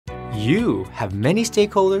You have many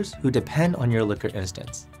stakeholders who depend on your Looker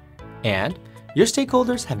instance. And your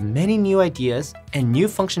stakeholders have many new ideas and new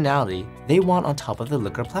functionality they want on top of the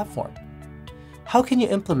Looker platform. How can you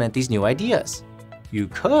implement these new ideas? You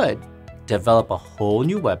could develop a whole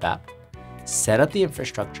new web app, set up the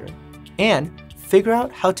infrastructure, and figure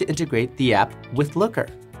out how to integrate the app with Looker.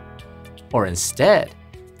 Or instead,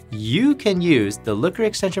 you can use the Looker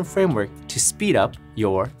extension framework to speed up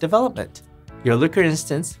your development. Your Looker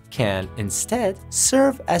instance can instead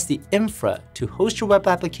serve as the infra to host your web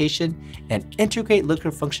application and integrate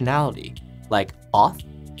Looker functionality like auth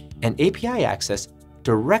and API access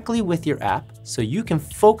directly with your app so you can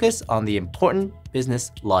focus on the important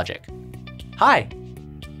business logic. Hi,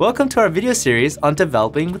 welcome to our video series on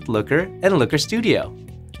developing with Looker and Looker Studio.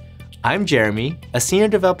 I'm Jeremy, a Senior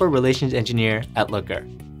Developer Relations Engineer at Looker.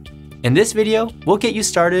 In this video, we'll get you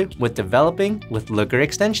started with developing with Looker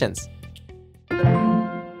extensions.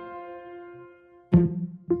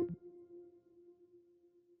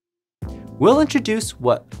 We'll introduce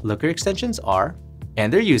what Looker extensions are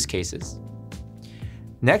and their use cases.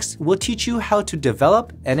 Next, we'll teach you how to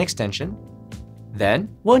develop an extension. Then,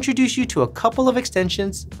 we'll introduce you to a couple of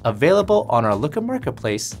extensions available on our Looker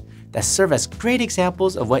Marketplace that serve as great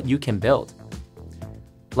examples of what you can build.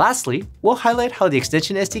 Lastly, we'll highlight how the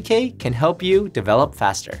Extension SDK can help you develop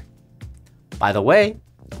faster. By the way,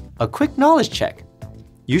 a quick knowledge check.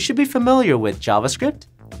 You should be familiar with JavaScript,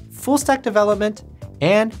 full stack development,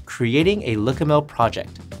 and creating a LookML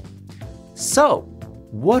project. So,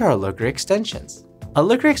 what are Looker extensions? A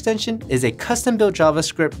Looker extension is a custom-built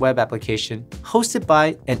JavaScript web application hosted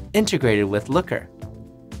by and integrated with Looker.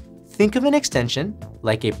 Think of an extension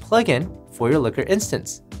like a plugin for your Looker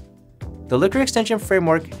instance. The Looker extension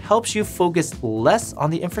framework helps you focus less on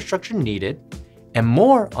the infrastructure needed and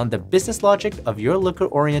more on the business logic of your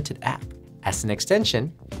Looker-oriented app. As an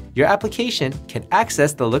extension, your application can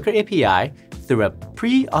access the Looker API through a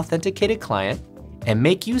pre-authenticated client and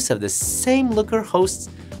make use of the same Looker host's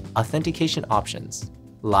authentication options,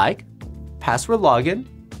 like password login,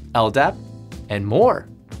 LDAP, and more.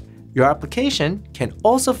 Your application can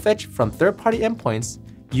also fetch from third-party endpoints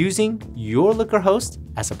using your Looker host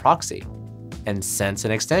as a proxy. And since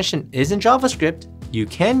an extension is in JavaScript, you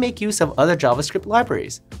can make use of other JavaScript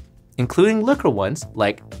libraries, including Looker ones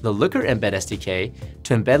like the Looker Embed SDK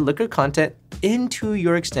to embed Looker content into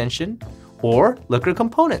your extension, or Looker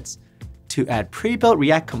components to add pre-built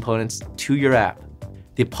React components to your app.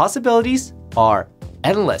 The possibilities are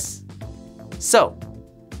endless. So,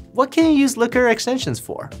 what can you use Looker extensions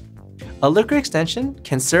for? A Looker extension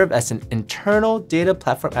can serve as an internal data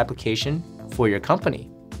platform application for your company.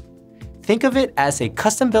 Think of it as a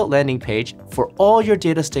custom-built landing page for all your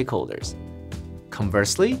data stakeholders.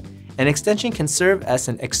 Conversely, an extension can serve as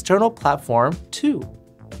an external platform too,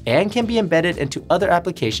 and can be embedded into other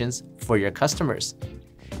applications for your customers.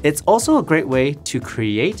 It's also a great way to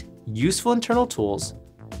create useful internal tools,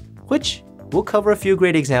 which we'll cover a few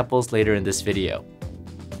great examples later in this video.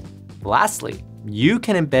 Lastly, you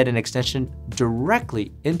can embed an extension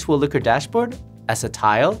directly into a Looker dashboard as a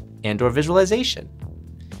tile and/or visualization.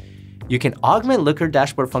 You can augment Looker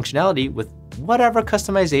dashboard functionality with whatever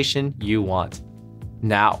customization you want.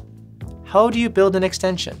 Now, how do you build an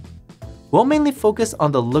extension? We'll mainly focus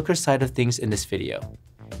on the Looker side of things in this video.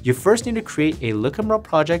 You first need to create a LookML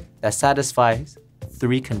project that satisfies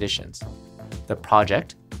 3 conditions. The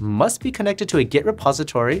project must be connected to a Git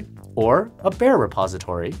repository or a Bear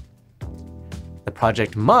repository. The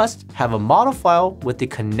project must have a model file with the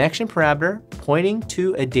connection parameter pointing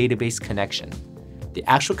to a database connection. The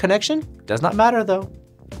actual connection does not matter though.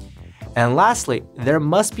 And lastly, there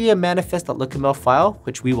must be a manifest.lookml file,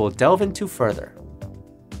 which we will delve into further.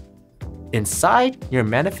 Inside your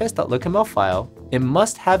manifest.lookml file, it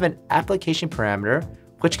must have an application parameter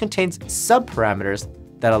which contains subparameters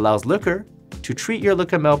that allows Looker to treat your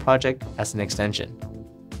LookML project as an extension.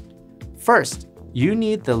 First, you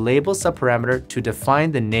need the label subparameter to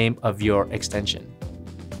define the name of your extension.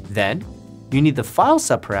 Then, you need the file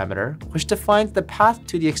subparameter, which defines the path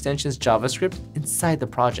to the extension's JavaScript inside the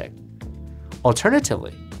project.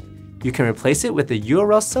 Alternatively, you can replace it with the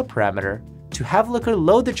URL subparameter to have Looker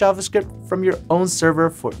load the JavaScript from your own server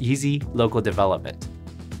for easy local development.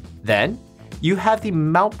 Then, you have the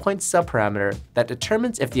mount point subparameter that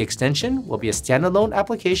determines if the extension will be a standalone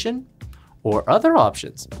application or other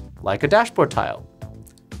options, like a dashboard tile.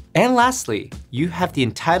 And lastly, you have the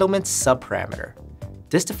entitlement subparameter.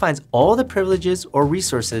 This defines all the privileges or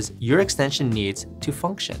resources your extension needs to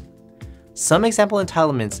function. Some example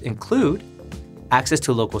entitlements include access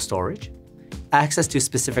to local storage, access to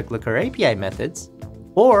specific Looker API methods,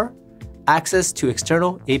 or access to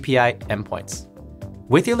external API endpoints.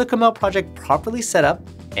 With your LookML project properly set up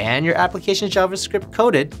and your application JavaScript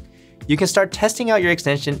coded, you can start testing out your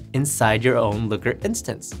extension inside your own Looker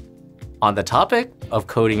instance. On the topic of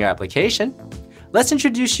coding your application, let's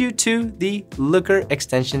introduce you to the Looker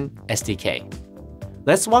Extension SDK.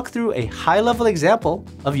 Let's walk through a high-level example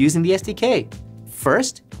of using the SDK.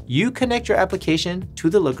 First, you connect your application to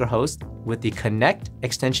the Looker host with the connect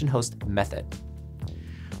extension host method.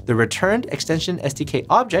 The returned extension SDK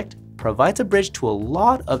object provides a bridge to a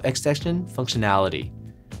lot of extension functionality.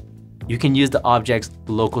 You can use the object's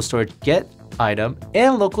local storage get item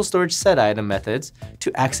and local storage set item methods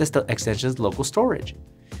to access the extension's local storage.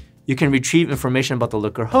 You can retrieve information about the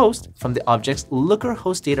Looker host from the object's Looker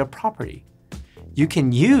host data property. You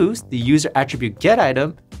can use the user attribute get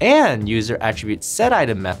item and user attribute set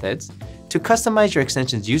item methods to customize your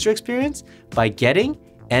extension's user experience by getting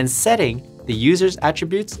and setting the user's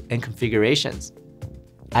attributes and configurations.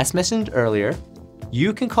 As mentioned earlier,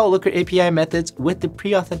 you can call Looker API methods with the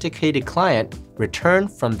pre-authenticated client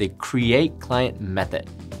returned from the create client method.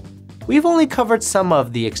 We've only covered some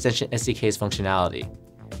of the extension SDK's functionality.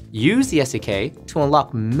 Use the SDK to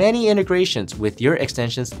unlock many integrations with your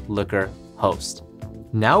extension's Looker host.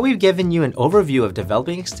 Now we've given you an overview of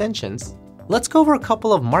developing extensions, let's go over a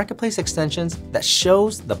couple of marketplace extensions that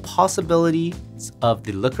shows the possibilities of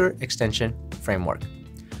the Looker extension framework.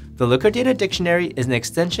 The Looker Data Dictionary is an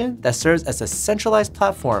extension that serves as a centralized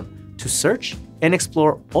platform to search and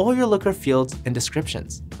explore all your Looker fields and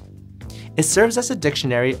descriptions. It serves as a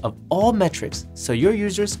dictionary of all metrics so your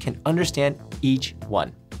users can understand each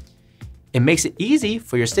one. It makes it easy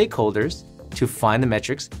for your stakeholders to find the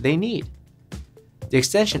metrics they need. The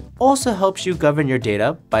extension also helps you govern your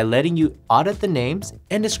data by letting you audit the names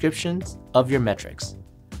and descriptions of your metrics.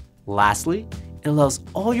 Lastly, it allows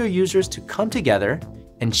all your users to come together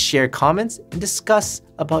and share comments and discuss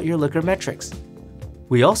about your Looker metrics.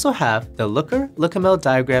 We also have the Looker LookML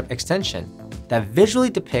diagram extension that visually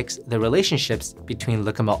depicts the relationships between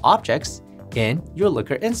LookML objects in your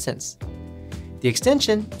Looker instance. The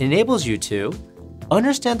extension enables you to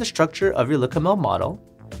understand the structure of your LookML model,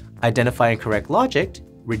 identify incorrect logic,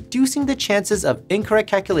 reducing the chances of incorrect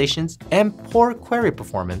calculations and poor query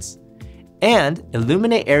performance, and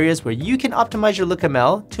illuminate areas where you can optimize your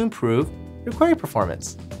LookML to improve your query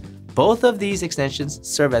performance. Both of these extensions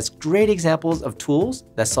serve as great examples of tools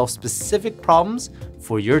that solve specific problems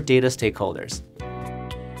for your data stakeholders.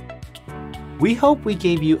 We hope we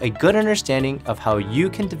gave you a good understanding of how you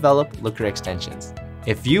can develop Looker extensions.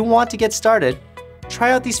 If you want to get started,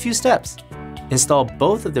 try out these few steps. Install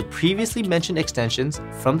both of the previously mentioned extensions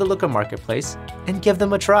from the Looker Marketplace and give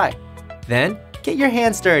them a try. Then, get your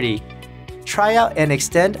hands dirty. Try out and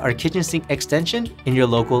extend our Kitchen Sink extension in your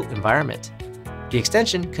local environment. The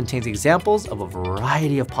extension contains examples of a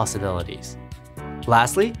variety of possibilities.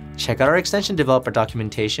 Lastly, check out our extension developer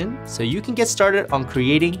documentation so you can get started on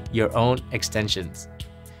creating your own extensions.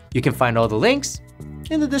 You can find all the links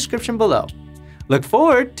in the description below. Look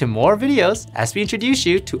forward to more videos as we introduce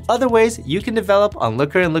you to other ways you can develop on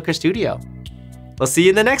Looker and Looker Studio. We'll see you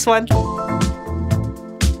in the next one.